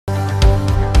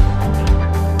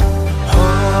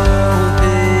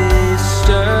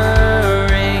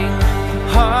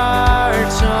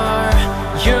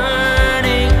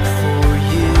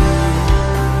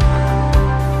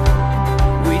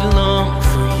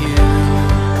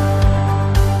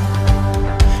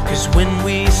when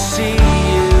we see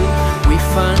you, we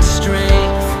find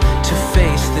strength to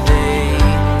face the day.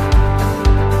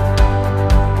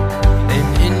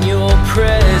 And in your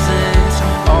presence,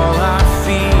 all our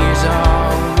fears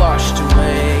are washed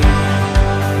away,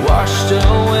 washed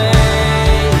away.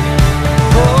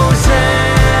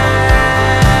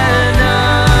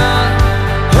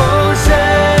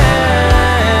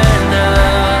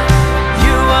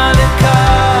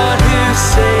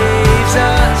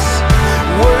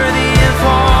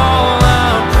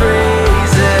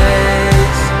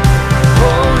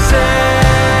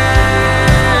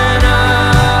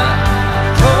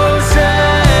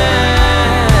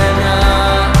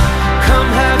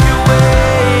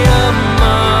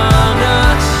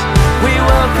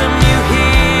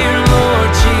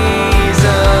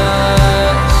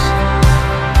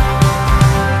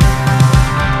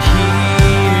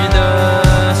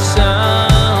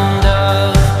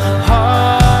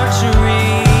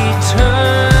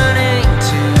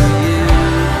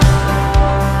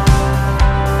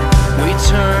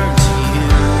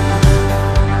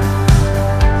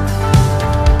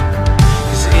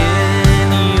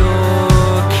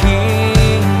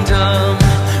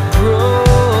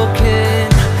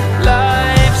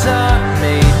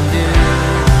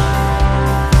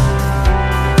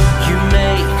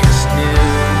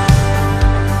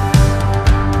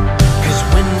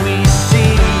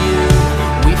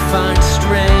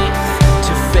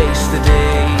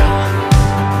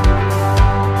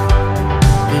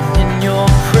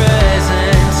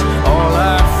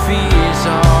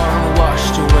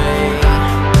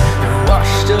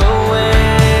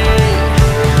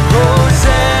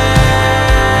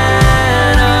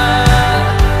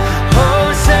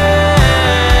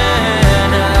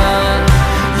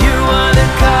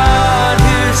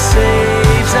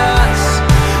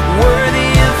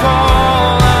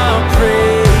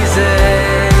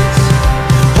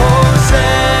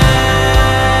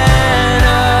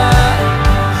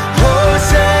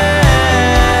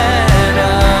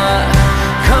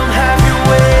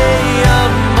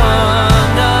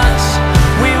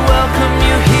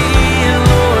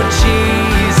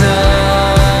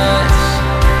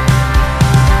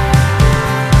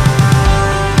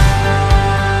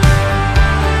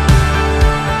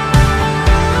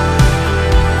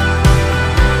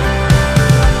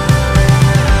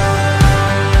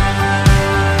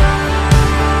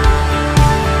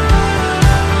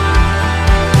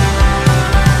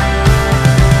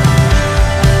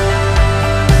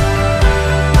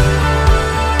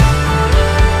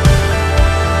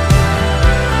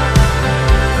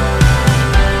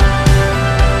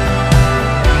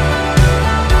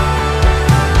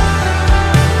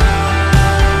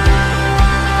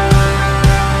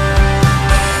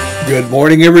 Good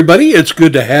morning, everybody. It's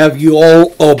good to have you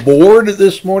all aboard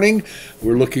this morning.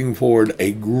 We're looking forward to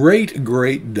a great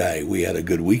day. We had a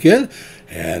good weekend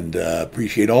and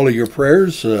appreciate all of your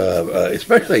prayers,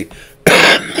 especially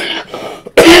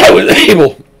I was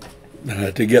able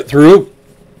to get through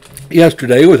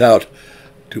yesterday without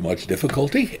too much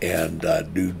difficulty, and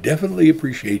do definitely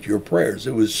appreciate your prayers.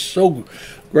 It was so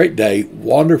great day,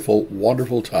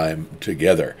 wonderful time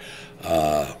together.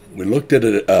 We looked at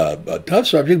a tough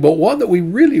subject, but one that we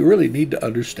really need to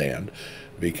understand,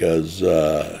 because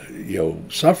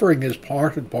suffering is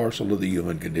part and parcel of the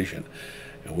human condition,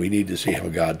 and we need to see how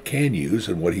God can use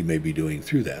and what He may be doing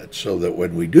through that, so that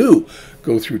when we do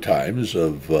go through times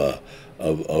of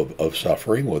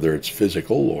suffering, whether it's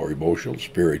physical or emotional,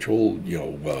 spiritual,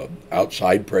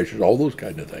 outside pressures, all those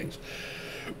kind of things,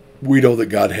 we know that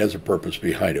God has a purpose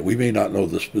behind it. We may not know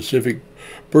the specific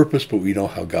purpose, but we know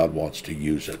how God wants to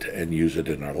use it and use it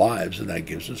in our lives, and that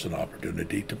gives us an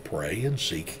opportunity to pray and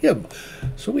seek Him.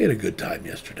 So we had a good time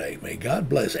yesterday. May God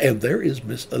bless. And there is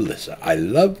Miss Alyssa. I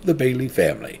love the Bailey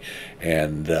family.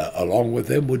 And along with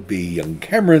them would be young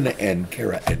Cameron and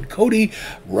Kara and Cody.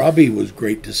 Robbie, was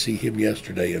great to see him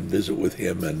yesterday and visit with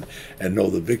him and know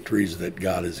the victories that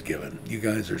God has given. You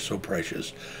guys are so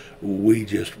precious. We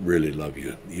just really love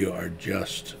you. You are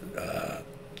just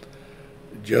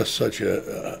such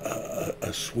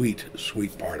a sweet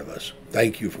part of us.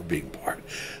 Thank you for being part.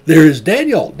 There is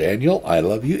Daniel. Daniel, I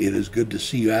love you. It is good to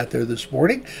see you out there this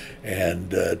morning, and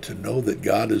to know that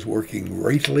God is working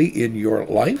greatly in your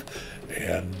life,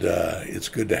 and it's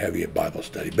good to have you at Bible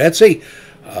study. Betsy,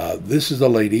 this is the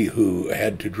lady who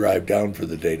had to drive down for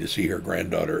the day to see her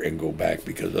granddaughter and go back,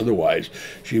 because otherwise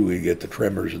she would get the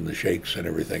tremors and the shakes and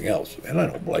everything else. And I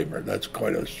don't blame her. That's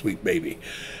quite a sweet baby.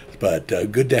 But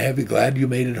good to have you. Glad you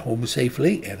made it home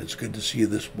safely, and it's good to see you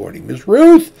this morning. Miss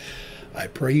Ruth, I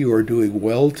pray you are doing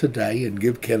well today, and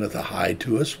give Kenneth a hi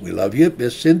to us. We love you.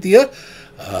 Miss Cynthia,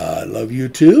 I love you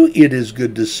too. It is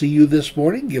good to see you this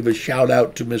morning. Give a shout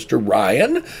out to Mr.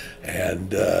 Ryan,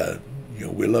 and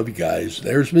we love you guys.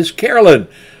 There's Miss Carolyn.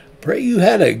 Pray you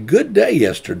had a good day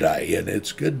yesterday, and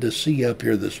it's good to see you up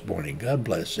here this morning. God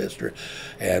bless, sister.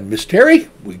 And Miss Terry,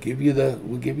 we give you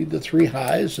the three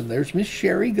highs. And there's Miss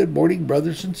Sherry. Good morning,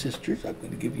 brothers and sisters. I'm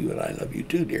going to give you an I love you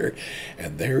too, dear.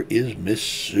 And there is Miss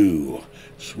Sue,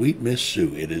 sweet Miss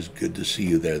Sue. It is good to see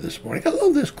you there this morning. I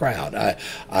love this crowd.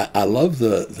 I love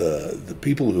the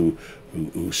people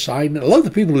who sign. I love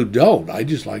the people who don't. I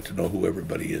just like to know who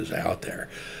everybody is out there.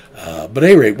 But at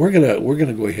any rate, we're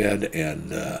gonna go ahead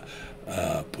and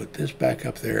put this back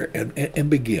up there and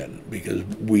begin, because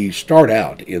we start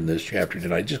out in this chapter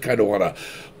tonight. I just kind of want to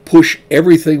push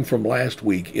everything from last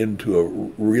week into a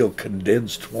real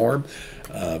condensed form,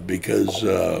 because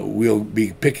we'll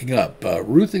be picking up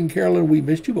Ruth and Carolyn. We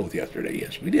missed you both yesterday.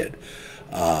 Yes, we did.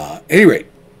 At any rate,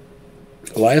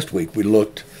 last week we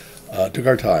took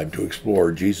our time to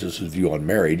explore Jesus' view on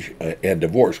marriage and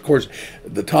divorce. Of course,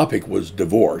 the topic was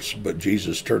divorce, but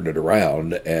Jesus turned it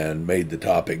around and made the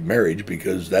topic marriage,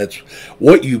 because that's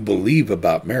what you believe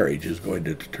about marriage is going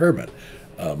to determine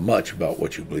much about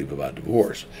what you believe about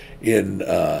divorce. In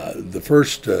the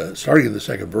first, starting in the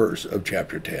second verse of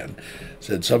chapter 10,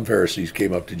 said some Pharisees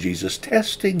came up to Jesus,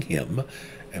 testing him,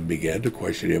 and began to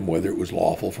question him whether it was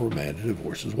lawful for a man to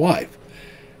divorce his wife.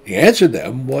 He answered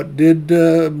them, what did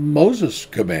Moses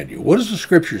command you? What does the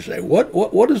scripture say?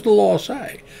 What does the law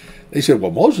say? They said,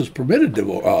 well, Moses permitted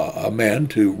a man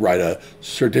to write a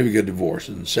certificate of divorce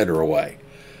and send her away.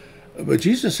 But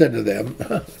Jesus said to them,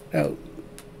 now,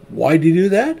 why did he do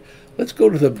that? Let's go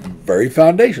to the very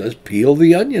foundation. Let's peel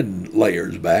the onion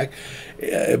layers back.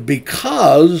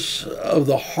 Because of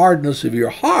the hardness of your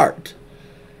heart,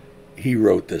 he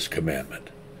wrote this commandment.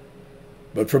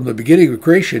 But from the beginning of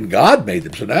creation, God made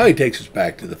them. So now he takes us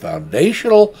back to the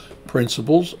foundational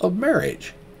principles of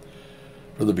marriage.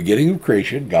 From the beginning of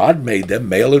creation, God made them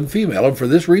male and female. And for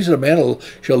this reason, a man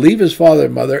shall leave his father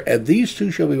and mother, and these two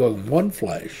shall be one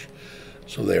flesh.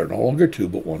 So they are no longer two,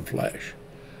 but one flesh.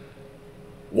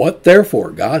 What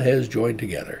therefore God has joined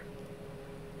together,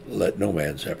 let no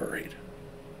man separate.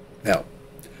 Now,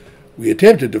 we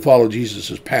attempted to follow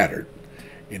Jesus' pattern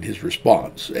in his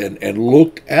response, and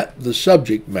looked at the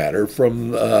subject matter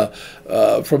from the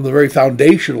very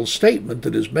foundational statement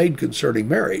that is made concerning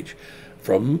marriage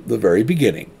from the very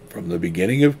beginning, from the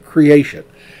beginning of creation.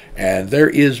 And there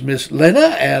is Miss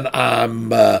Lena, and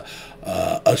I'm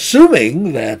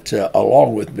assuming that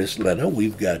along with Miss Lena,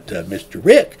 we've got Mr.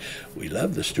 Rick. We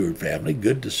love the Stewart family.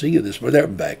 Good to see you this morning. They're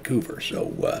in Vancouver,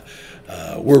 so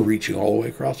we're reaching all the way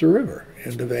across the river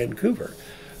into Vancouver.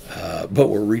 But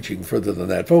we're reaching further than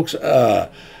that. Folks, I'm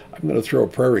going to throw a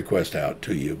prayer request out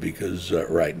to you because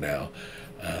right now,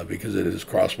 because it has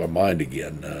crossed my mind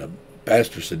again.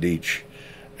 Pastor Sadich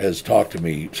has talked to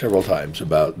me several times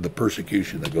about the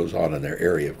persecution that goes on in their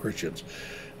area of Christians.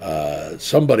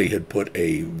 Somebody had put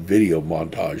a video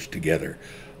montage together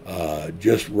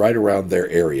just right around their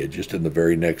area, just in the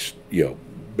very next,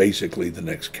 basically the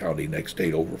next county, next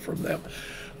state over from them.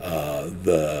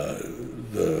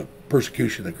 The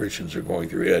persecution that Christians are going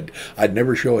through. I'd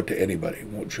never show it to anybody.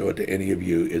 Won't show it to any of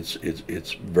you.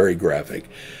 It's very graphic.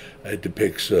 It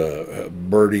depicts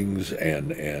burnings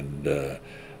and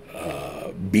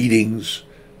beatings,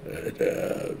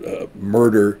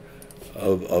 murder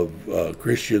of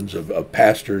Christians, of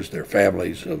pastors, their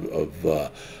families,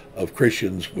 of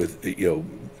Christians, with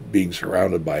being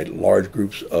surrounded by large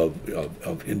groups of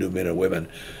Hindu men and women,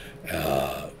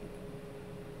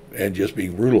 and just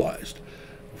being brutalized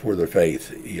for their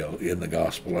faith, in the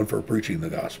gospel and for preaching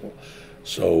the gospel.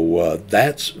 So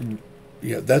that's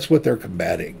what they're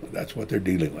combating. That's what they're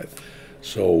dealing with.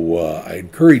 So I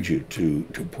encourage you to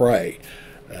pray.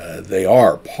 They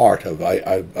are part of.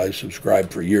 I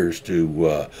subscribed for years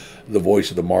to the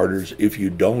Voice of the Martyrs. If you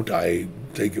don't, I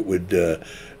think it would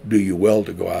do you well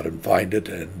to go out and find it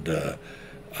and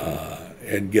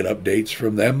get updates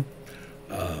from them.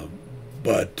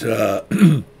 But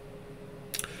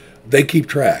they keep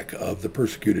track of the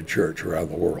persecuted church around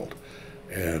the world,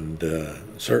 and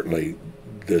certainly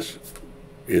this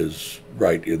is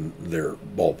right in their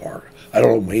ballpark. I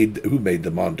don't know who made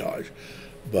the montage,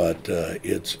 but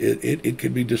it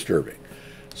can be disturbing.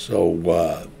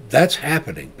 So that's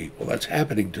happening, people. That's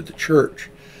happening to the church.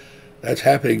 That's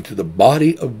happening to the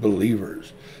body of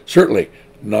believers. Certainly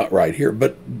not right here,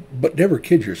 but never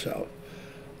kid yourself.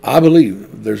 I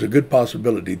believe there's a good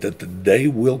possibility that the day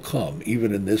will come,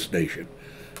 even in this nation,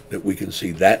 that we can see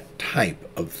that type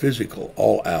of physical,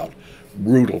 all-out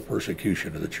brutal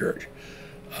persecution of the church.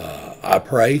 I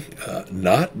pray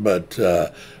not, but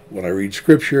when I read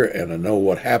Scripture and I know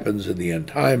what happens in the end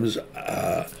times,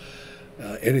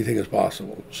 anything is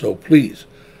possible. So please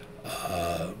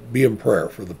be in prayer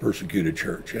for the persecuted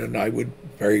church. And I would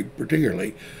very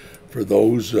particularly for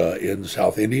those in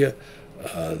South India,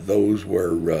 those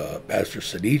where Pastor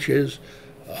Sadich is,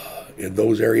 in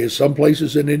those areas. Some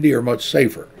places in India are much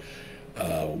safer,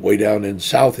 way down in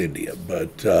South India,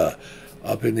 but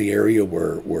up in the area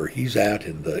where he's at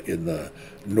in the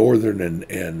northern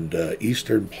and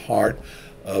eastern part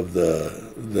of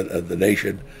the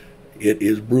nation, it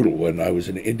is brutal. When I was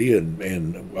in India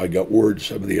and I got word,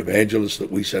 some of the evangelists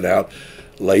that we sent out,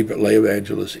 lay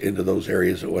evangelists into those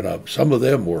areas that went up, some of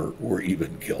them were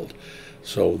even killed.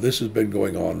 So this has been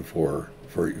going on for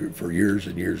years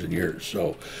and years and years.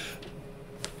 So,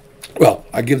 well,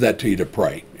 I give that to you to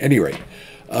pray. At any rate,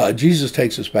 Jesus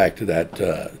takes us back to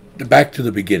that, back to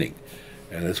the beginning.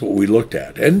 And that's what we looked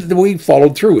at. And we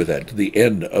followed through with that to the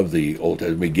end of the Old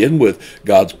Testament. We begin with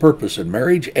God's purpose in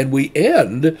marriage, and we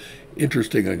end,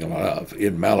 interestingly enough,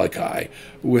 in Malachi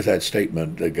with that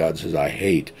statement that God says, I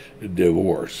hate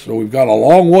divorce. So we've gone a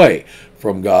long way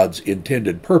from God's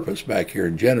intended purpose back here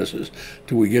in Genesis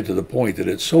till we get to the point that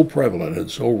it's so prevalent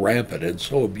and so rampant and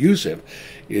so abusive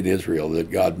in Israel that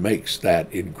God makes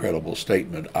that incredible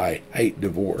statement, I hate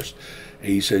divorce.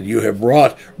 He said, you have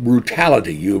brought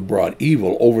brutality, you have brought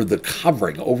evil over the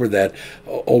covering, over that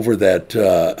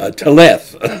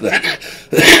teleth,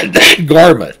 that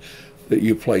garment that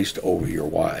you placed over your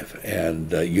wife,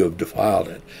 and you have defiled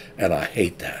it, and I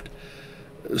hate that.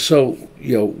 So,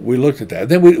 we looked at that.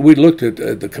 Then we looked at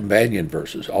the companion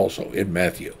verses also in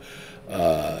Matthew,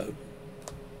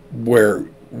 where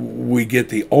we get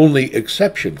the only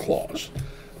exception clause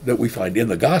that we find in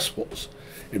the Gospels.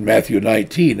 In Matthew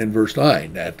 19 and verse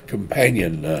 9, that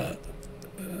companion,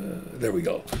 there we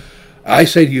go. I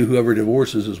say to you, whoever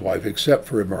divorces his wife except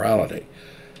for immorality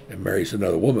and marries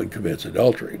another woman commits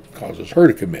adultery, causes her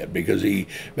to commit, because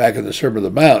back in the Sermon on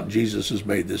the Mount, Jesus has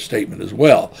made this statement as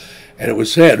well. And it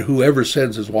was said, whoever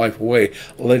sends his wife away,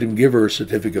 let him give her a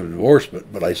certificate of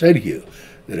divorcement. But I say to you,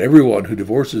 that everyone who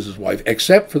divorces his wife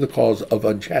except for the cause of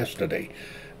unchastity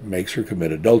makes her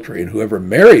commit adultery, and whoever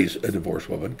marries a divorced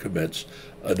woman commits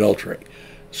adultery.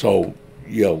 So,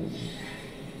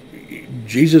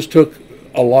 Jesus took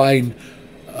a line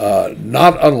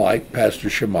not unlike Pastor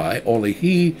Shammai, only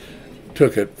he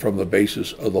took it from the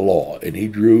basis of the law, and he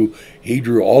drew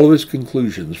all of his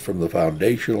conclusions from the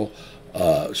foundational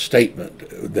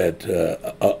statement that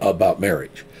about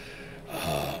marriage.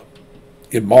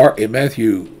 In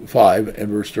Matthew 5 and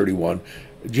verse 31,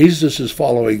 Jesus is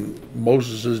following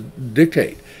Moses'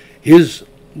 dictate, his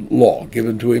law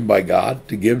given to him by God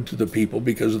to give to the people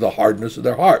because of the hardness of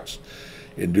their hearts.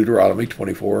 In Deuteronomy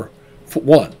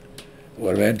 24:1,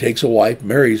 when a man takes a wife,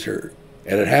 marries her,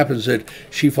 and it happens that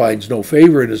she finds no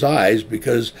favor in his eyes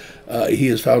because he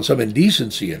has found some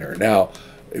indecency in her. Now,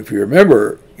 if you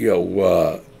remember,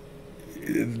 that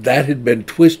had been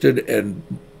twisted and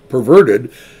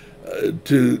perverted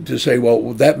to say,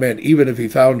 well, that meant even if he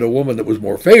found a woman that was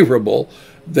more favorable,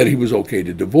 that he was okay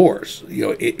to divorce.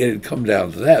 It had come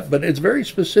down to that. But it's very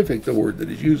specific, the word that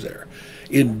is used there.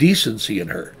 Indecency in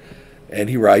her. And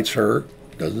he writes her,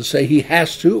 doesn't say he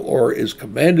has to or is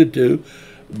commanded to,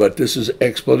 but this is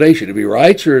explanation. If he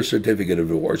writes her a certificate of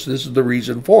divorce, this is the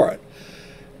reason for it.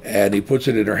 And he puts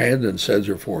it in her hand and sends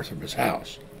her forth from his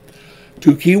house.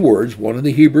 Two key words, one in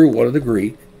the Hebrew, one in the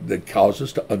Greek, that cause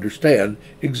us to understand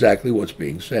exactly what's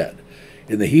being said.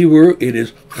 In the Hebrew, it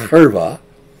is cherva,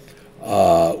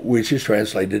 which is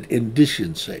translated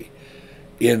indecency.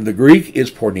 In the Greek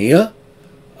is porneia,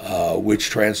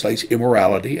 which translates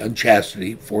immorality,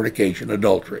 unchastity, fornication,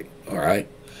 adultery. All right?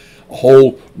 A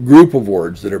whole group of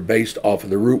words that are based off of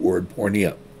the root word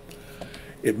porneia.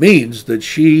 It means that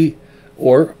she,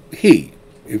 or he,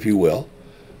 if you will,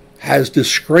 has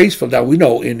disgraceful. Now we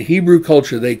know in Hebrew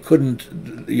culture they couldn't,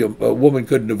 a woman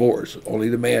couldn't divorce, only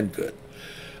the man could.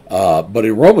 But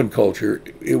in Roman culture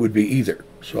it would be either.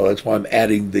 So that's why I'm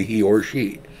adding the he or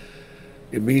she.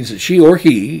 It means that she or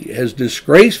he has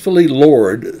disgracefully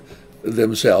lowered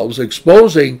themselves,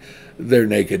 exposing their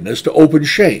nakedness to open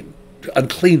shame, to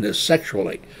uncleanness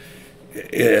sexually.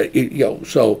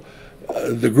 So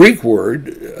the Greek word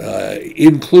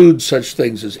includes such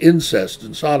things as incest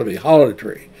and sodomy,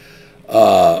 harlotry,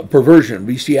 perversion,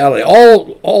 bestiality,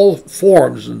 all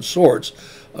forms and sorts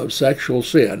of sexual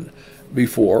sin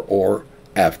before or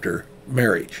after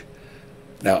marriage.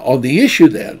 Now, on the issue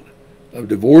then of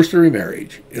divorce or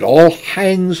remarriage, it all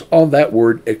hangs on that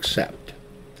word except.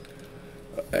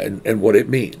 and what it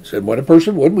means. And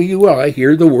when you and I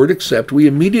hear the word accept, we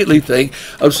immediately think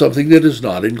of something that is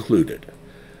not included.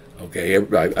 Okay,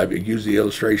 I used the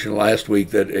illustration last week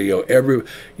that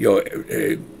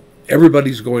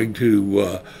everybody's going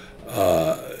to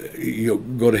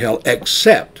go to hell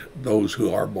except those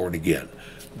who are born again,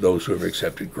 those who have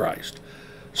accepted Christ.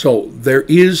 So there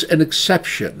is an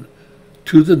exception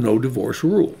to the no divorce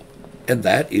rule, and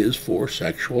that is for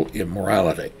sexual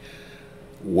immorality.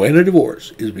 When a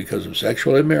divorce is because of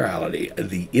sexual immorality,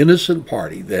 the innocent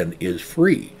party then is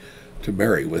free to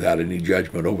marry without any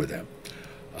judgment over them.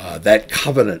 That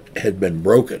covenant had been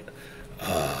broken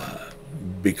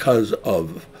because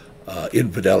of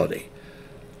infidelity.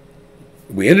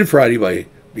 We ended Friday by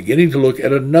beginning to look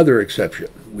at another exception.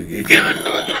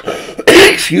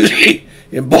 Excuse me,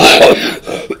 in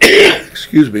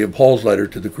Paul's letter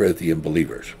to the Corinthian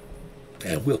believers.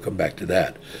 And we'll come back to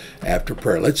that after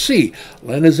prayer. Let's see.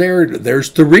 Lena's there. There's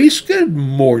Therese. Good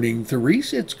morning,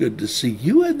 Therese. It's good to see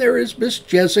you. And there is Miss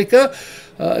Jessica.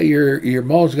 Your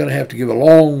mom's going to have to give a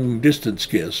long-distance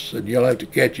kiss, and you'll have to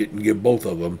catch it and give both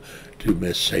of them to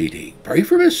Miss Sadie. Pray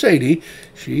for Miss Sadie.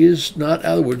 She is not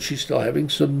out of the woods. She's still having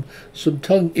some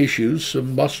tongue issues,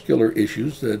 some muscular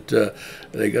issues that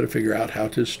they got to figure out how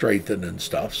to strengthen and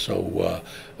stuff. So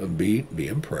be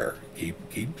in prayer.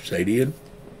 Keep Sadie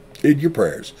in your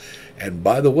prayers. And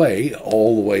by the way,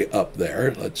 all the way up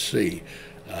there, let's see.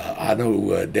 I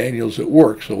know Daniel's at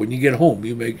work, so when you get home,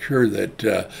 you make sure that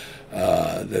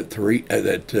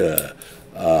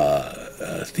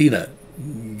Thina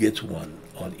gets one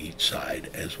on each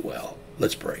side as well.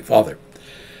 Let's pray. Father,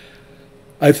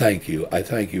 I thank you. I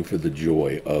thank you for the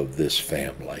joy of this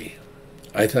family.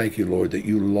 I thank you, Lord, that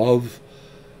you love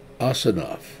us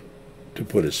enough to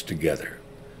put us together.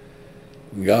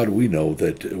 God, we know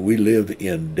that we live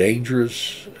in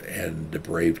dangerous and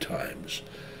depraved times.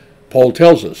 Paul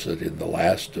tells us that in the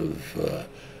last of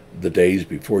the days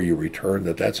before you return,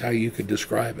 that's how you could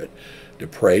describe it.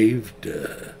 Depraved,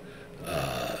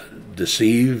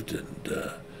 deceived,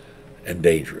 and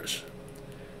dangerous.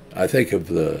 I think of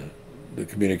the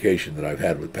communication that I've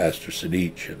had with Pastor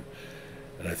Sidich, and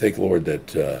I think, Lord,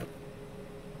 that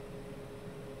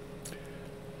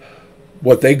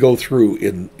what they go through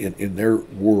in their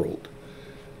world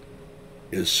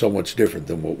is so much different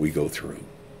than what we go through.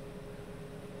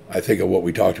 I think of what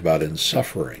we talked about in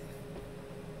suffering.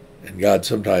 And God,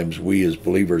 sometimes we as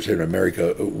believers here in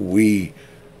America, we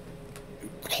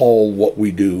call what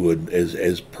we do and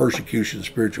as persecution,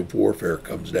 spiritual warfare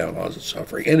comes down on us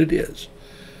suffering. And it is.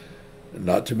 And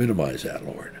not to minimize that,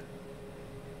 Lord.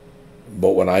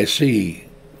 But when I see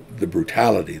the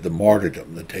brutality, the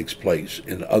martyrdom that takes place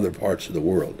in other parts of the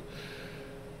world,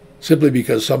 simply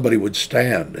because somebody would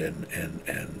stand and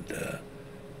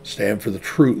stand for the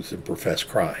truth and profess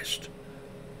Christ.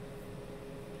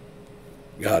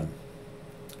 God,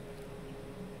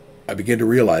 I begin to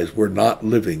realize we're not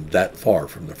living that far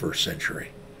from the first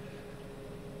century.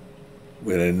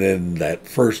 And then that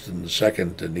first and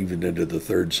second and even into the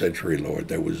third century, Lord,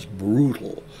 there was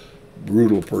brutal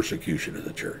persecution of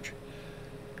the church.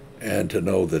 And to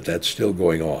know that that's still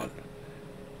going on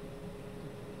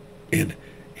in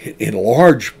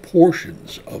large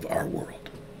portions of our world.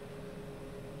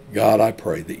 God, I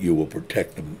pray that you will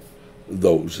protect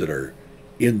those that are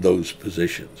in those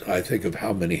positions. I think of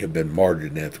how many have been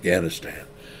martyred in Afghanistan,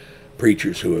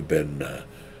 preachers who have been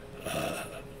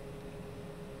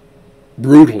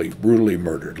brutally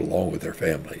murdered along with their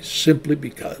families, simply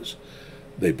because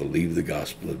they believe the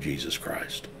gospel of Jesus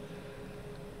Christ.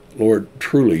 Lord,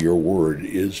 truly your word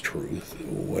is truth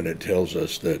when it tells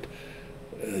us that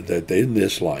in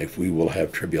this life we will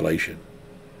have tribulation.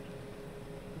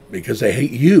 Because they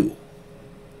hate you,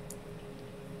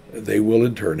 they will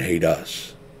in turn hate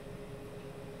us.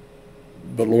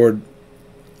 But Lord,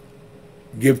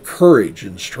 give courage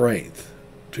and strength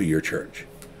to your church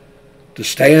to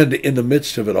stand in the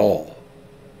midst of it all,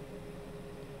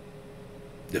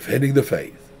 defending the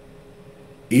faith,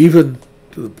 even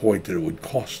to the point that it would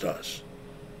cost us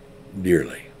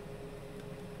dearly.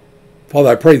 Father,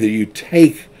 I pray that you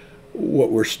take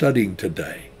what we're studying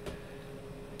today.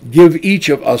 Give each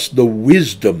of us the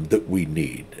wisdom that we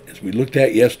need, as we looked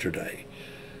at yesterday,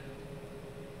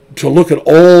 to look at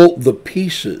all the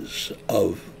pieces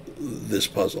of this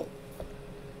puzzle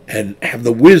and have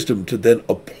the wisdom to then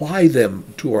apply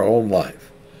them to our own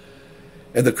life,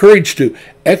 and the courage to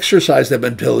exercise them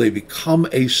until they become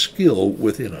a skill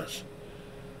within us,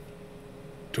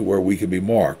 to where we can be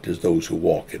marked as those who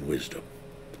walk in wisdom.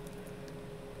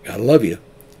 God, I love you.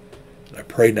 And I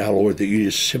pray now, Lord, that you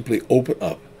just simply open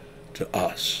up to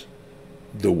us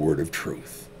the word of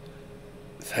truth,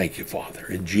 Thank you, Father.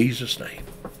 In Jesus' name,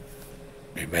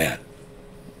 amen.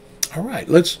 All right,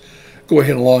 let's go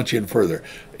ahead and launch in further.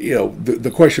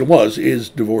 The question was, is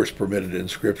divorce permitted in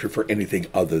Scripture for anything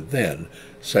other than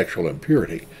sexual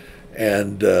impurity?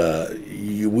 And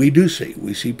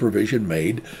we see provision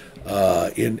made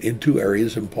in two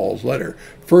areas in Paul's letter.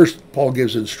 First, Paul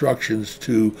gives instructions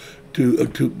to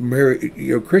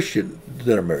marry Christians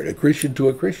that are married, a Christian to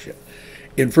a Christian.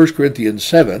 In 1 Corinthians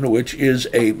 7, which is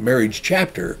a marriage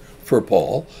chapter for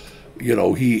Paul,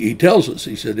 he tells us,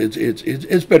 he said,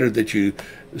 it's better that you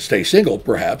stay single,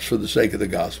 perhaps, for the sake of the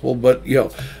gospel, but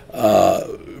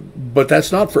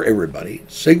that's not for everybody.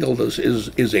 Singleness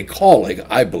is a calling,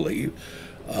 I believe,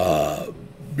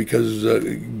 because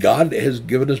God has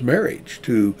given us marriage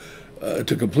to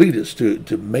complete us,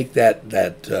 to make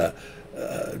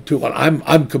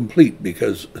I'm complete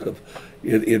because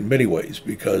in many ways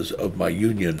because of my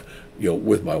union,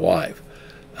 with my wife.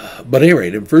 But at any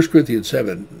rate, in 1 Corinthians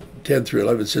 7:10 through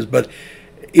 11, it says, but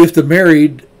to the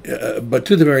married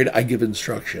I give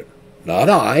instruction, not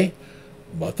I,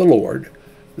 but the Lord,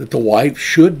 that the wife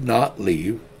should not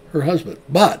leave her husband.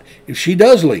 But if she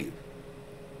does leave,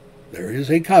 there is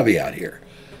a caveat here,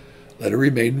 let her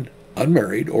remain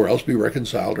unmarried or else be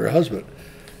reconciled to her husband,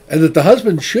 and that the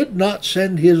husband should not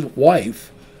send his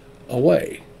wife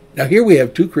away. Now here we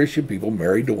have two Christian people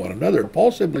married to one another.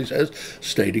 Paul simply says,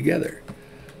 stay together.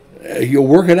 You'll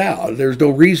work it out. There's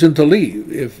no reason to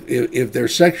leave. If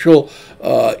there's sexual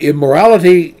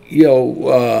immorality,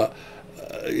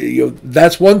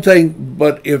 that's one thing.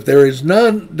 But if there is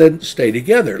none, then stay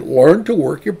together. Learn to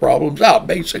work your problems out,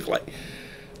 basically.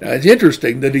 Now it's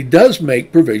interesting that he does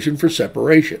make provision for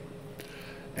separation.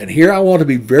 And here I want to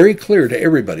be very clear to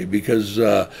everybody, because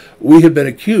we have been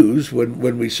accused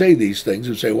when we say these things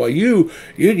and say, well, you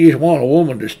just want a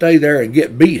woman to stay there and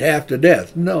get beat half to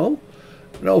death. No,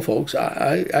 folks,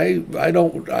 I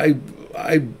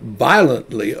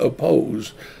violently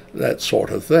oppose that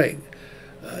sort of thing.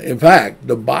 In fact,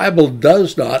 the Bible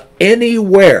does not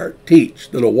anywhere teach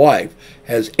that a wife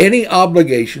has any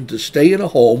obligation to stay in a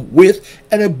home with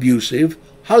an abusive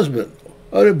husband,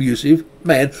 an abusive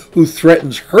man who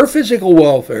threatens her physical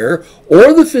welfare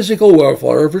or the physical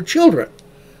welfare of her children.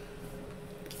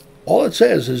 All it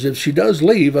says is if she does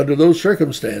leave under those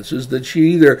circumstances, that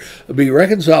she either be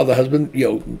reconciled to the husband,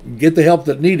 get the help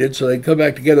that needed so they can come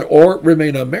back together, or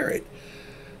remain unmarried.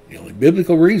 The only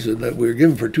biblical reason that we're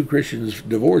given for two Christians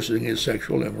divorcing is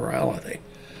sexual immorality.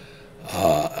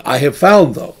 I have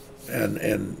found, though,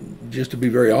 and just to be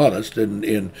very honest,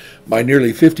 in my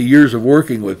nearly 50 years of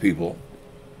working with people,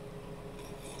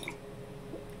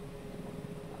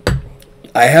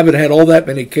 I haven't had all that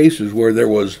many cases where there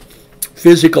was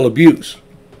physical abuse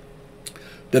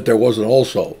that there wasn't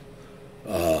also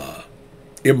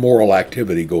immoral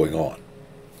activity going on.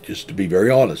 Just to be very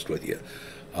honest with you,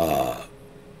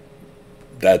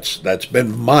 that's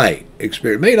been my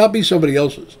experience. It may not be somebody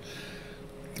else's,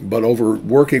 but over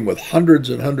working with hundreds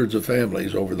and hundreds of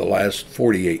families over the last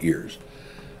 48 years,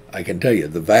 I can tell you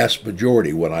the vast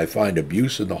majority, when I find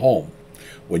abuse in the home,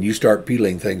 when you start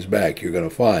peeling things back, you're going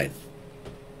to find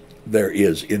there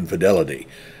is infidelity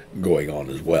going on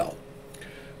as well.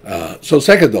 So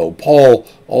second, though, Paul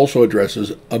also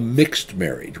addresses a mixed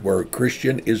marriage, where a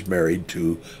Christian is married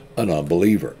to an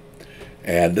unbeliever.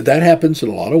 And that happens in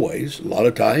a lot of ways. A lot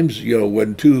of times,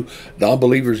 when two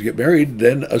non-believers get married,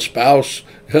 then a spouse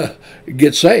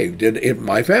gets saved. In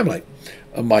my family,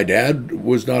 my dad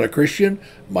was not a Christian.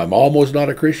 My mom was not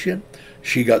a Christian.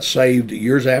 She got saved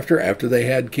years after they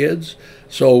had kids.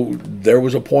 So there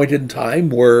was a point in time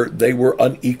where they were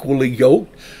unequally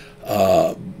yoked,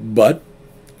 but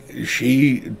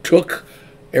she took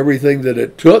everything that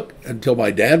it took until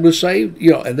my dad was saved,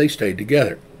 and they stayed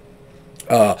together.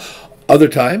 Other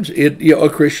times, a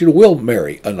Christian will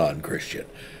marry a non-Christian,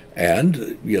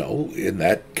 and in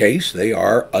that case, they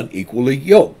are unequally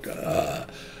yoked,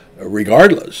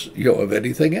 regardless of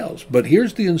anything else. But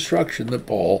here's the instruction that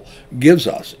Paul gives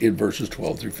us in verses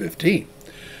 12 through 15.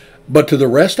 But to the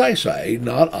rest I say,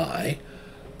 not I,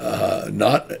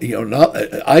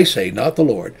 I say, not the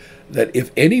Lord, that if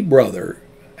any brother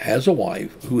has a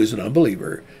wife who is an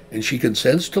unbeliever, and she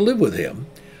consents to live with him,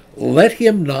 let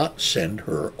him not send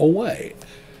her away.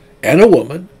 And a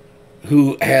woman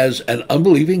who has an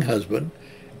unbelieving husband,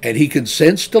 and he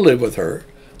consents to live with her,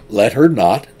 let her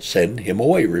not send him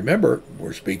away. Remember,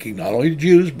 we're speaking not only to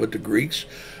Jews, but to Greeks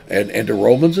and to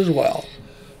Romans as well.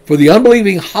 For the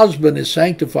unbelieving husband is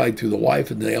sanctified through the wife,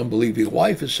 and the unbelieving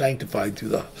wife is sanctified through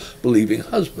the believing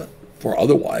husband. For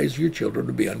otherwise your children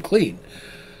would be unclean.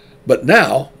 But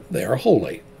now they are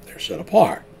holy, they're set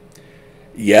apart.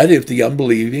 Yet if the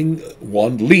unbelieving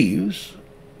one leaves,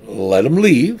 let him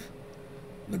leave.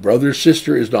 The brother or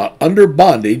sister is not under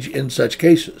bondage in such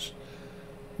cases,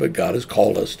 but God has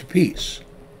called us to peace.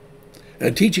 And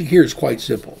the teaching here is quite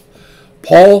simple.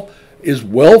 Paul is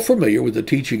well familiar with the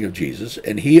teaching of Jesus,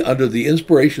 and he, under the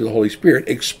inspiration of the Holy Spirit,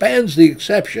 expands the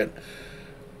exception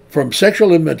from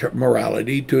sexual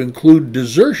immorality to include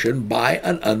desertion by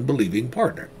an unbelieving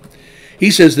partner.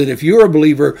 He says that if you're a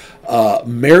believer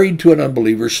married to an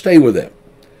unbeliever, stay with them.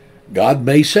 God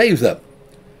may save them.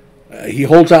 He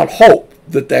holds out hope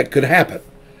that that could happen.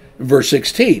 In verse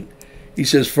 16, he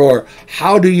says, "For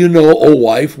how do you know, O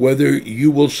wife, whether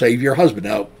you will save your husband?"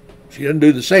 Now, she doesn't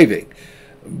do the saving,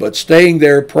 but staying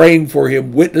there, praying for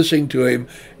him, witnessing to him,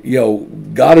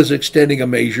 God is extending a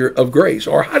measure of grace.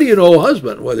 Or how do you know,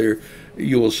 husband, whether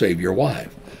you will save your wife?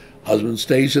 Husband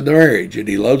stays in the marriage, and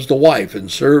he loves the wife and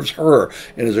serves her,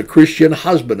 and is a Christian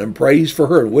husband and prays for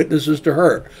her and witnesses to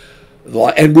her.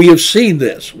 And we have seen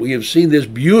this. We have seen this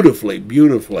beautifully,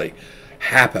 beautifully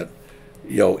happen,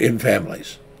 in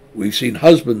families. We've seen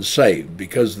husbands saved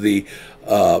because the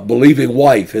believing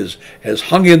wife has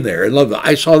hung in there and loved them.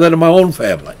 I saw that in my own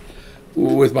family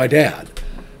with my dad.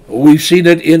 We've seen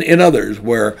it in others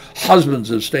where husbands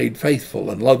have stayed faithful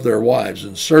and loved their wives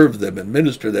and served them and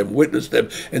ministered them, witnessed them,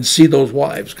 and see those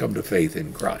wives come to faith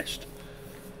in Christ.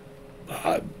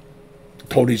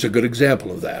 Tony's a good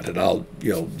example of that, and I'll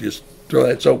just throw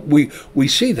that. So we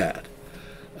see that.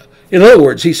 In other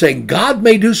words, he's saying God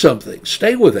may do something.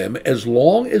 Stay with them as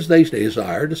long as they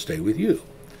desire to stay with you.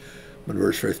 In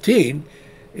verse 15,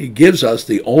 he gives us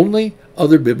the only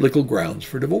other biblical grounds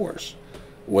for divorce.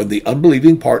 When the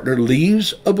unbelieving partner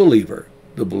leaves a believer,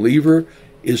 the believer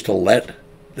is to let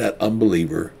that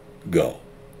unbeliever go.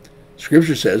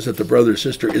 Scripture says that the brother or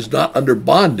sister is not under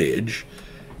bondage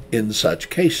in such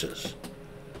cases.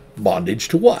 Bondage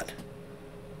to what?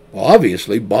 Well,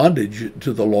 obviously, bondage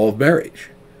to the law of marriage.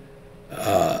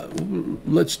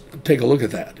 Let's take a look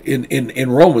at that. In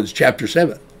Romans chapter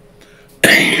 7.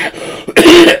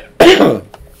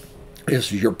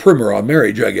 This is your primer on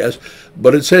marriage, I guess.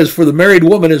 But it says, "For the married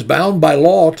woman is bound by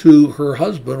law to her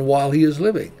husband while he is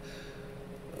living.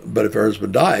 But if her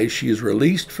husband dies, she is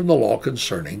released from the law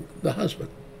concerning the husband."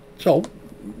 So,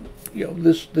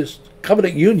 this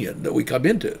covenant union that we come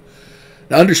into.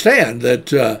 Now understand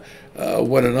that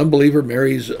when an unbeliever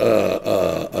marries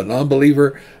a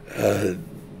non-believer,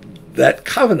 that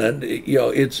covenant,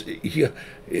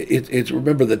 it's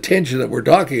remember the tension that we're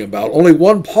talking about. Only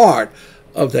one part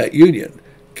of that union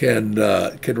can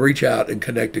reach out and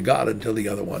connect to God until the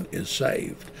other one is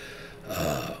saved.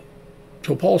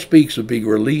 So Paul speaks of being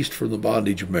released from the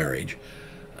bondage of marriage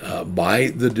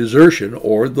by the desertion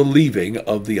or the leaving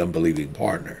of the unbelieving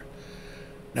partner.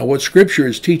 Now what Scripture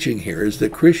is teaching here is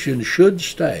that Christians should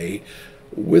stay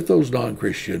with those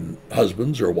non-Christian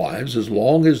husbands or wives as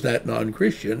long as that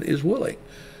non-Christian is willing.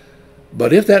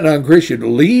 But if that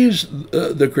non-Christian leaves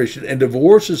the Christian and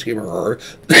divorces him or her,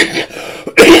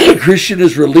 the Christian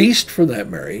is released from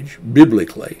that marriage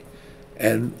biblically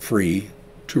and free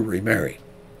to remarry.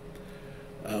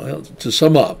 Well, to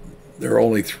sum up, there are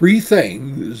only three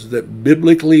things that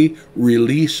biblically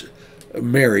release a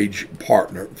marriage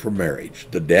partner from marriage: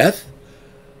 the death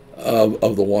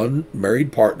of the one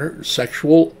married partner,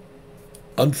 sexual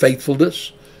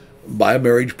unfaithfulness by a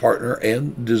marriage partner,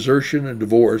 and desertion and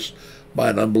divorce by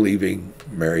an unbelieving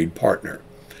married partner.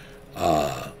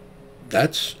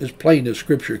 That's as plain as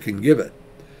Scripture can give it.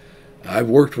 I've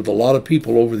worked with a lot of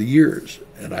people over the years,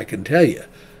 and I can tell you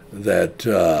that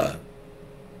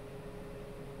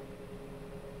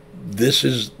this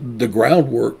is the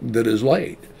groundwork that is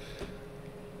laid.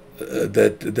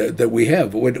 That we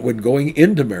have when going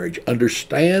into marriage.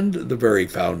 Understand the very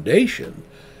foundation.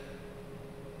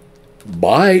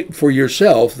 Buy for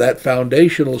yourself that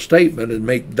foundational statement and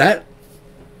make that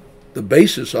the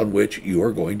basis on which you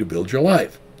are going to build your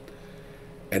life.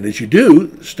 And as you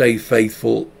do, stay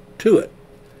faithful to it.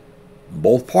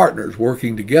 Both partners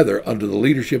working together under the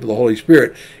leadership of the Holy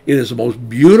Spirit. It is the most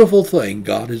beautiful thing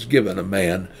God has given a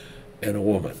man and a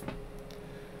woman.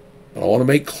 But I want to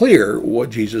make clear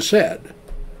what Jesus said.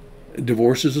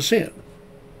 Divorce is a sin.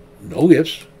 No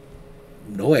ifs,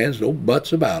 no ands, no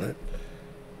buts about it.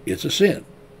 It's a sin.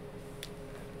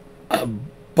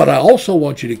 But I also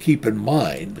want you to keep in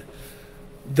mind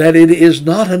that it is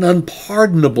not an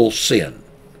unpardonable sin.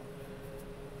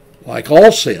 Like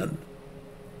all sin,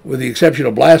 with the exception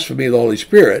of blasphemy of the Holy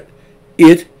Spirit,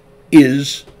 it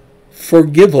is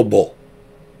forgivable.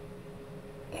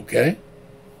 Okay?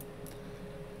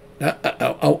 Now,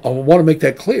 I want to make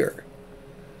that clear.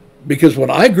 Because when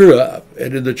I grew up,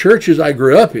 and in the churches I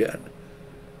grew up in,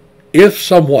 if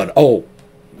someone,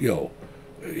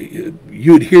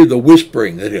 you'd hear the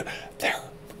whispering that they're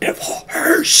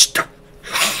divorced.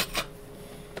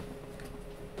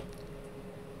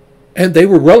 And they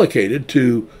were relegated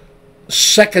to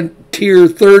second tier,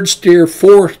 third tier,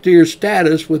 fourth tier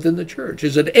status within the church.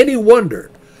 Is it any wonder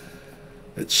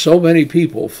that so many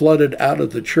people flooded out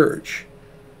of the church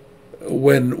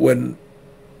when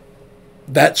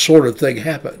that sort of thing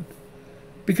happened?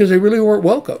 Because they really weren't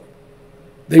welcome.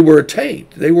 They were a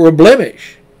taint. They were a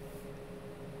blemish.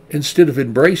 Instead of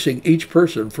embracing each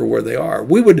person for where they are.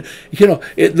 We would,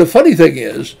 the funny thing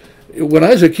is, when I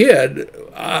was a kid,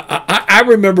 I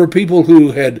remember people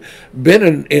who had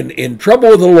been in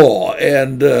trouble with the law,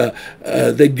 and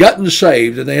they'd gotten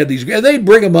saved, and they had these, and they'd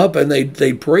bring them up, and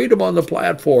they'd parade them on the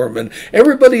platform, and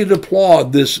everybody would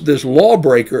applaud this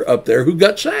lawbreaker up there who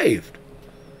got saved.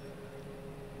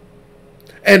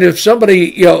 And if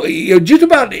somebody, just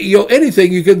about,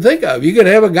 anything you can think of, you can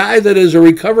have a guy that is a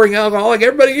recovering alcoholic,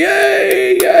 everybody,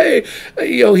 yay, yay.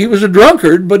 He was a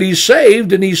drunkard, but he's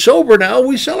saved and he's sober now,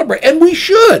 we celebrate. And we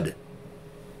should.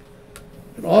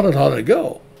 And on it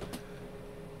go.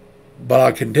 But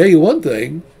I can tell you one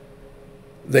thing,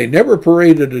 they never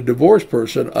paraded a divorced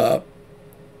person up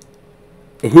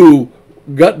who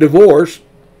got divorced,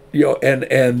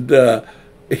 and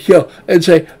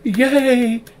say,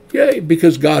 yay, yay,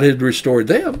 because God had restored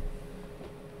them.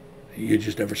 You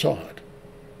just never saw it.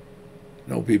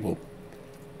 No, people.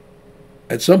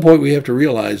 At some point we have to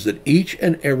realize that each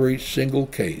and every single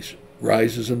case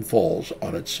rises and falls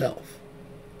on itself.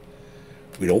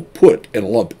 We don't put and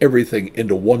lump everything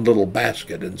into one little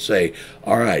basket and say,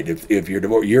 all right, if you're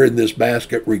divorced, you're in this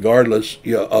basket regardless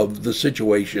of the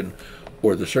situation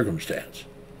or the circumstance.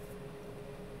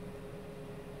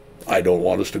 I don't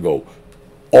want us to go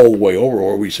all the way over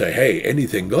where we say, hey,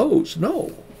 anything goes.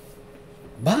 No.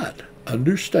 But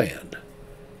understand,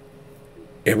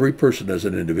 every person is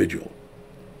an individual.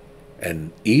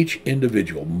 And each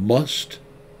individual must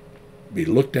be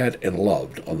looked at and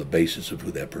loved on the basis of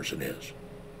who that person is.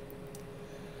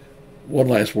 One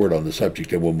last word on the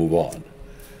subject and we'll move on.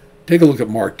 Take a look at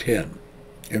Mark 10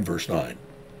 in verse 9.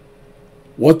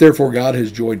 What therefore God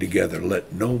has joined together,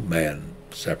 let no man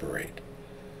separate.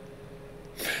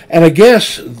 And I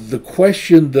guess the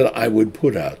question that I would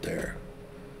put out there,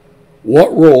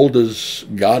 what role does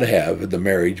God have in the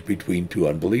marriage between two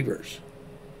unbelievers?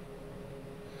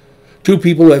 Two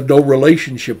people who have no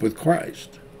relationship with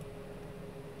Christ.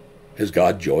 Has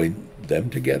God joined them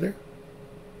together?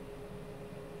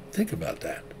 Think about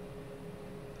that.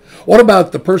 What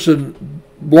about the person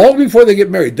long before they get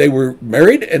married? They were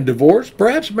married and divorced,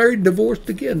 perhaps married and divorced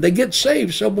again. They get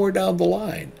saved somewhere down the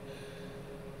line.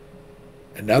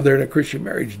 And now they're in a Christian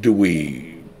marriage. Do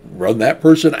we run that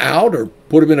person out or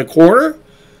put him in a corner?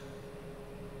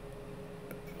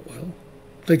 Well,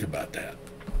 think about that.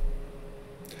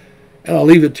 And I'll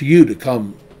leave it to you to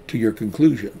come to your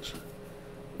conclusions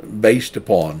based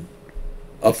upon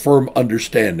a firm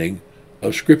understanding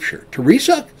of Scripture.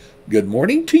 Teresa, good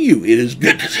morning to you. It is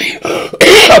good to see you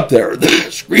up there.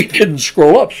 The screen didn't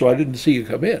scroll up, so I didn't see you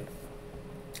come in.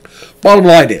 Bottom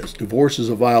line is, divorce is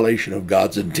a violation of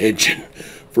God's intention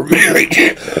for marriage.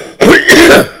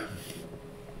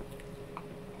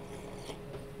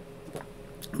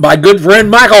 My good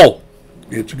friend Michael,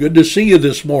 it's good to see you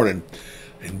this morning.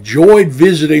 Enjoyed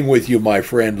visiting with you, my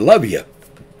friend. Love you.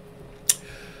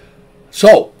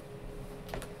 So,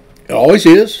 it always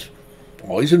is,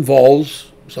 always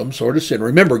involves some sort of sin.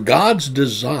 Remember, God's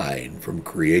design from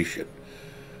creation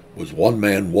was one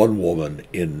man, one woman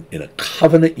in a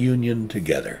covenant union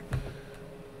together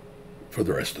for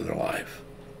the rest of their life,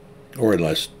 or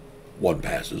unless one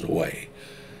passes away.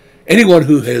 Anyone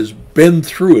who has been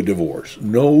through a divorce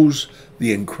knows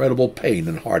the incredible pain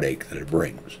and heartache that it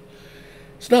brings.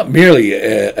 It's not merely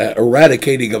a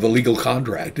eradicating of a legal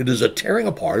contract. It is a tearing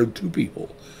apart of two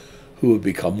people who have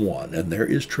become one, and there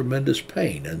is tremendous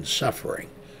pain and suffering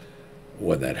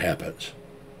when that happens.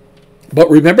 But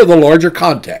remember the larger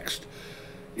context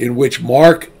in which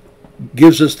Mark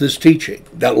gives us this teaching.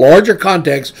 That larger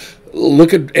context,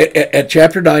 look at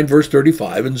chapter 9, verse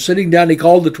 35. And sitting down, he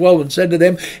called the 12 and said to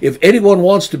them, if anyone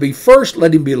wants to be first,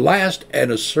 let him be last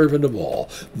and a servant of all.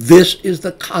 This is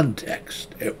the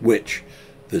context at which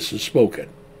this is spoken.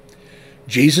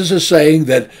 Jesus is saying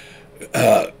that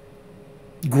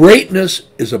greatness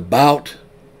is about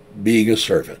being a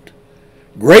servant.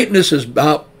 Greatness is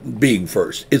about being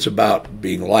first. It's about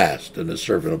being last and a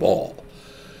servant of all.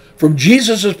 From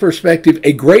Jesus' perspective,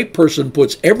 a great person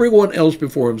puts everyone else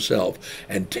before himself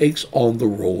and takes on the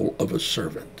role of a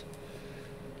servant.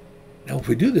 Now, if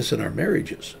we do this in our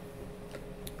marriages,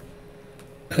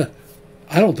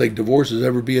 I don't think divorce will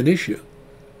ever be an issue,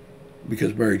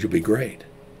 because marriage will be great.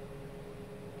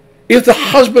 If the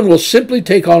husband will simply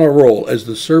take on a role as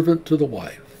the servant to the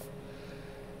wife,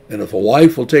 and if a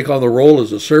wife will take on the role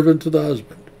as a servant to the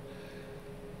husband,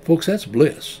 folks, that's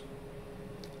bliss.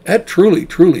 That truly,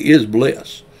 truly is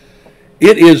bliss.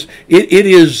 It is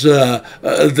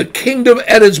the kingdom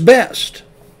at its best.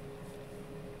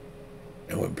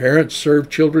 And when parents serve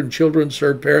children, children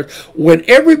serve parents, when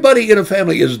everybody in a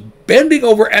family is bending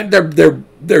over and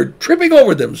they're tripping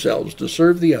over themselves to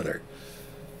serve the other,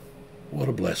 what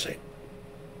a blessing.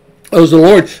 As the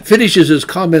Lord finishes his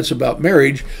comments about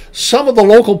marriage, some of the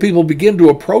local people begin to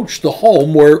approach the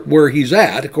home where he's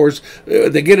at. Of course,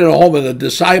 they get in a home and the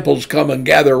disciples come and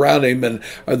gather around him, and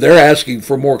they're asking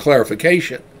for more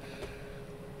clarification.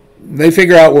 They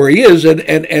figure out where he is, and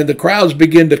the crowds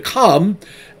begin to come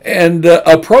and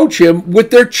approach him with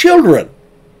their children,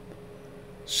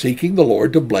 seeking the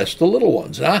Lord to bless the little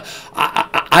ones. And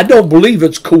I don't believe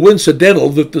it's coincidental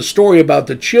that the story about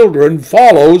the children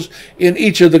follows in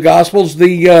each of the Gospels,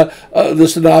 the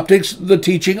synoptics, the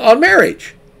teaching on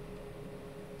marriage.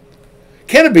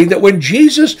 Can it be that when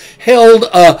Jesus held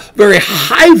a very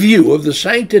high view of the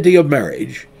sanctity of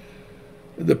marriage,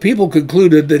 the people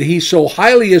concluded that he so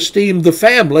highly esteemed the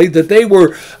family that they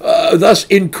were thus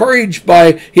encouraged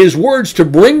by his words to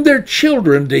bring their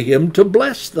children to him to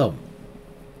bless them?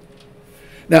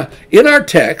 Now, in our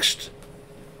text,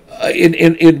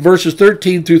 in verses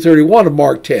 13 through 31 of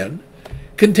Mark 10,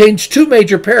 contains two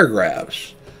major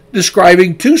paragraphs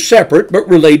describing two separate but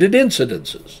related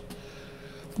incidences.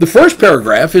 The first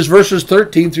paragraph is verses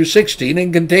 13 through 16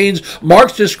 and contains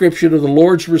Mark's description of the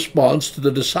Lord's response to the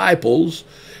disciples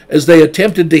as they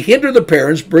attempted to hinder the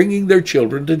parents bringing their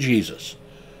children to Jesus,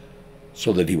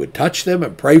 so that he would touch them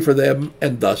and pray for them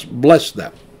and thus bless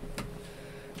them.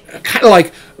 Kind of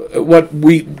like what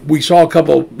we saw a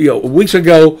couple weeks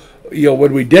ago,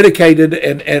 when we dedicated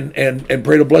and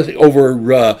prayed a blessing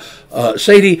over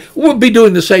Sadie. We'll be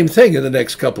doing the same thing in the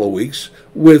next couple of weeks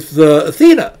with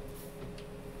Athena.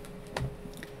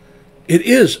 It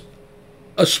is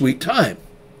a sweet time.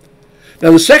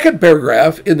 Now, the second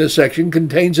paragraph in this section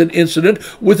contains an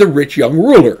incident with a rich young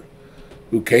ruler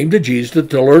who came to Jesus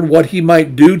to learn what he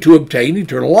might do to obtain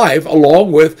eternal life,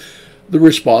 along with the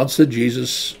response of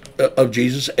Jesus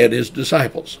and his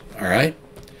disciples. All right?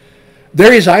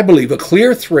 There is, I believe, a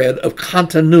clear thread of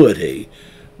continuity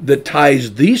that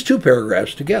ties these two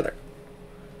paragraphs together.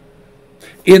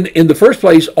 In the first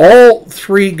place, all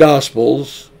three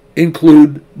Gospels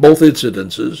include both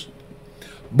incidences,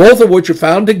 both of which are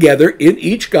found together in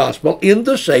each Gospel in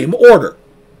the same order.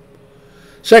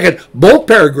 Second, both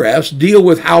paragraphs deal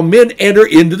with how men enter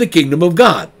into the kingdom of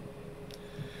God.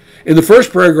 In the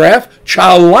first paragraph,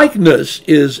 childlikeness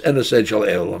is an essential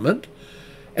element.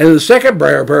 And in the second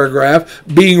paragraph,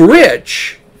 being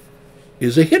rich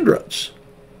is a hindrance.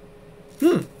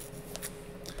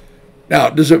 Now,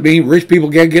 does it mean rich people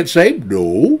can't get saved?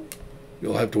 No.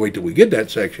 You'll have to wait till we get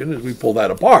that section as we pull that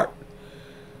apart.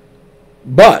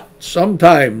 But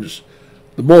sometimes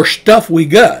the more stuff we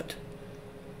got,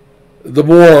 the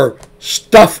more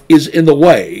stuff is in the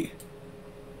way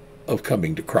of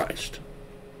coming to Christ.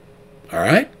 All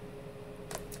right?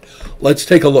 Let's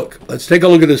take a look. Let's take a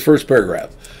look at this first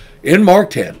paragraph. In Mark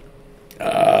 10,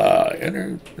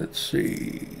 let's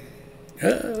see.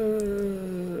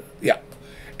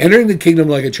 Entering the kingdom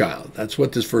like a child. That's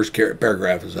what this first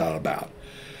paragraph is all about.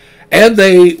 And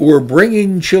they were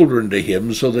bringing children to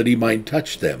him so that he might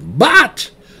touch them.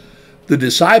 But the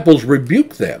disciples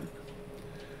rebuked them.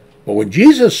 But when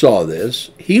Jesus saw this,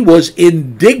 he was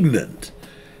indignant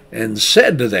and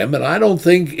said to them, and I don't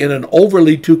think in an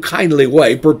overly too kindly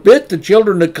way, "Permit the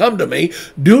children to come to me.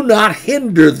 Do not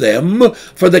hinder them,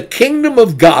 for the kingdom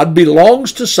of God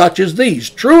belongs to such as these.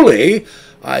 Truly,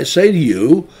 I say to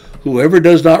you, whoever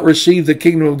does not receive the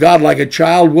kingdom of God like a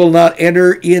child will not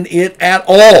enter in it at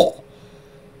all."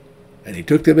 And he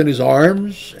took them in his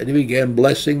arms, and he began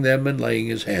blessing them and laying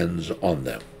his hands on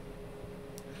them.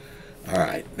 All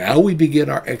right, now we begin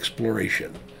our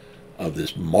exploration of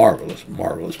this marvelous,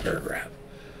 marvelous paragraph.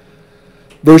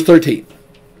 Verse 13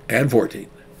 and 14.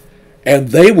 And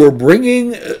they were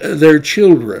bringing their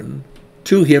children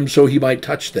to him so he might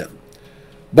touch them.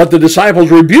 But the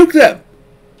disciples rebuked them.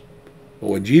 But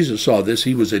when Jesus saw this,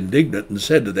 he was indignant and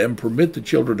said to them, "Permit the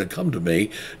children to come to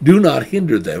me. Do not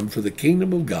hinder them, for the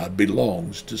kingdom of God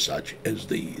belongs to such as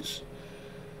these."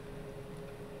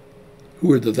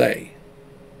 Who are the they?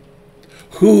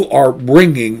 Who are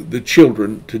bringing the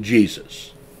children to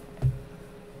Jesus?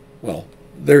 Well,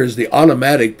 there is the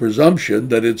automatic presumption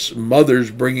that it's mothers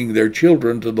bringing their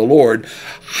children to the Lord.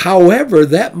 However,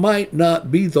 that might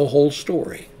not be the whole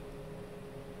story.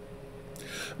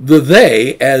 The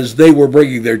they, as they were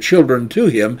bringing their children to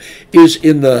him, is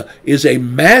a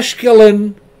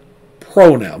masculine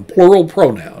pronoun, plural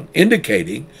pronoun,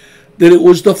 indicating that it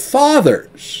was the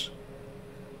fathers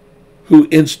who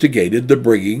instigated the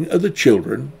bringing of the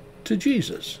children to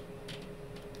Jesus.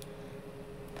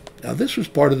 Now, this was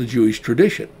part of the Jewish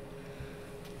tradition,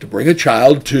 to bring a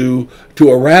child to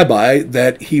a rabbi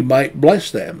that he might bless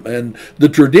them. And the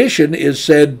tradition is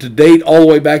said to date all the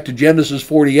way back to Genesis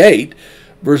 48,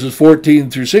 verses 14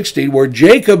 through 16, where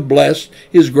Jacob blessed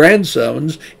his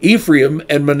grandsons, Ephraim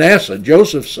and Manasseh,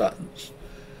 Joseph's sons,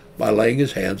 by laying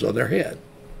his hands on their head.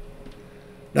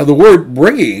 Now, the word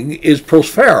bringing is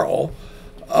prosphero,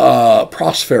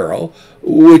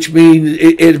 which means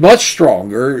it's much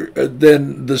stronger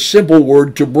than the simple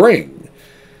word to bring.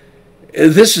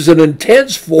 This is an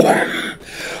intense form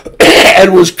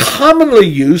and was commonly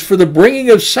used for the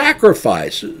bringing of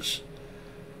sacrifices.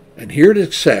 And here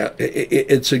it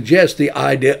suggests the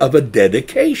idea of a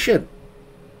dedication.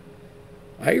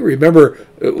 I remember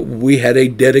we had a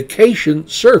dedication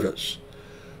service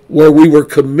where we were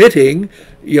committing,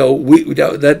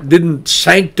 that didn't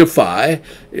sanctify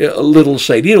little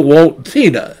Sadie, it won't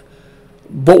Tina.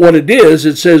 But what it is,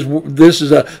 it says this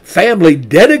is a family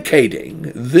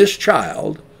dedicating this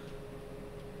child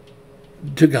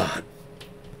to God.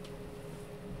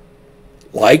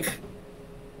 Like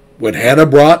when Hannah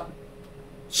brought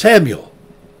Samuel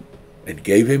and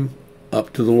gave him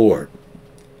up to the Lord.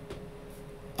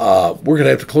 We're going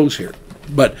to have to close here.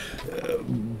 But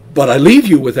I leave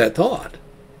you with that thought.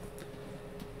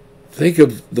 Think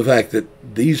of the fact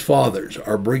that these fathers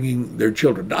are bringing their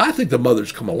children. Now, I think the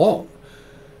mothers come along.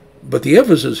 But the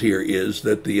emphasis here is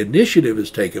that the initiative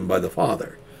is taken by the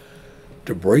father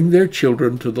to bring their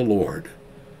children to the Lord,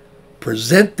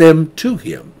 present them to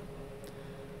him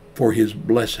for his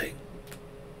blessing.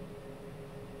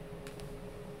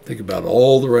 Think about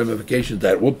all the ramifications of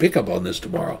that. We'll pick up on this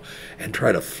tomorrow and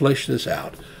try to flesh this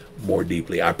out more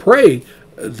deeply. I pray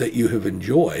that you have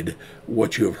enjoyed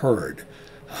what you have heard.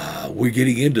 We're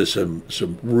getting into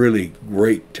some really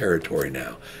great territory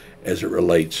now as it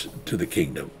relates to the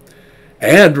kingdom.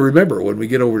 And remember, when we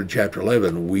get over to chapter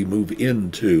 11, we move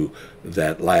into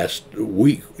that last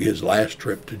week, his last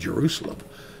trip to Jerusalem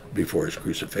before his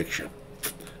crucifixion.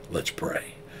 Let's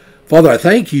pray. Father, I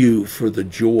thank you for the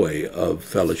joy of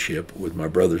fellowship with my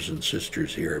brothers and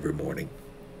sisters here every morning.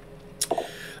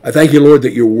 I thank you, Lord,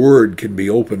 that your word can be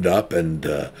opened up and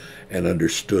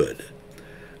understood.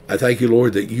 I thank you,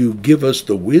 Lord, that you give us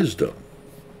the wisdom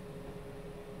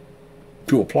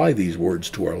to apply these words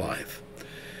to our life.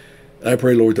 And I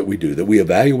pray, Lord, that we do, that we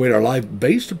evaluate our life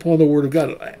based upon the word of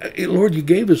God. Lord, you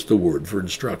gave us the word for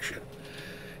instruction.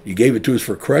 You gave it to us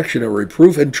for correction and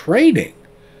reproof and training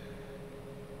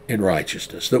in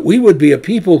righteousness, that we would be a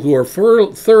people who are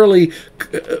thoroughly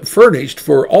furnished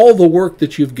for all the work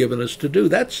that you've given us to do.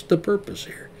 That's the purpose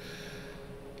here.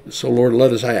 So, Lord,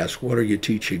 let us ask, what are you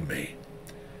teaching me?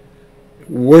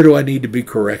 Where do I need to be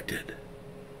corrected?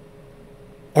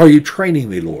 Are you training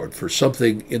me, Lord, for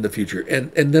something in the future?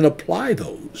 And then apply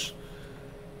those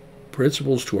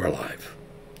principles to our life.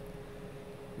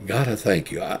 God, I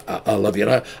thank you. I love you.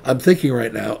 And I'm thinking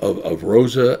right now of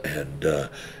Rosa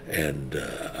and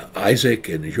Isaac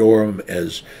and Joram,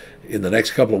 as in the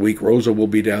next couple of weeks. Rosa will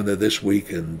be down there this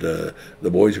week, and the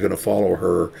boys are going to follow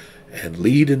her and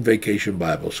lead in Vacation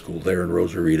Bible School there in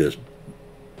Rosarita's,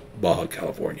 Baja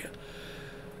California,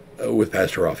 with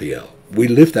Pastor Raphael. We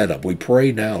lift that up. We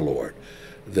pray now, Lord,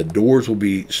 the doors will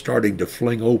be starting to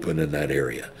fling open in that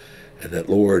area, and that,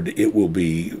 Lord, it will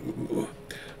be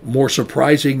more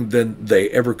surprising than they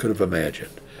ever could have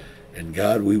imagined. And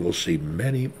God, we will see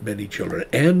many, many children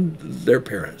and their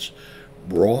parents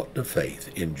brought to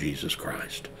faith in Jesus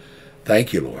Christ.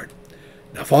 Thank you, Lord.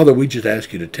 Now, Father, we just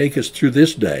ask you to take us through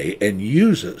this day and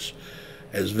use us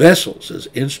as vessels, as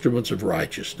instruments of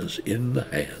righteousness in the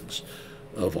hands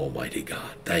of Almighty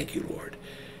God. Thank you, Lord.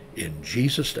 In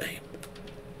Jesus' name,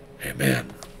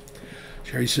 amen.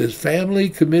 Sherry says, family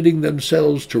committing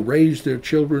themselves to raise their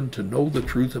children to know the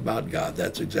truth about God.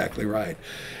 That's exactly right.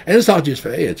 And it's not just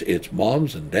family. It's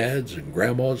moms and dads and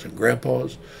grandmas and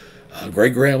grandpas,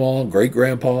 great-grandma and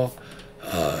great-grandpa,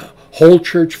 whole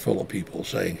church full of people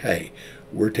saying, hey,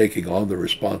 we're taking on the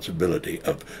responsibility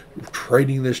of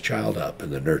training this child up in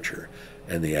the nurture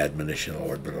and the admonition of the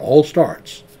Lord. But it all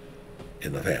starts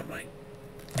in the family.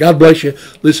 God bless you.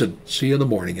 Listen, see you in the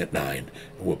morning at 9, and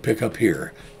we'll pick up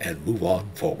here and move on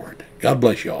forward. God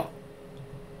bless you all.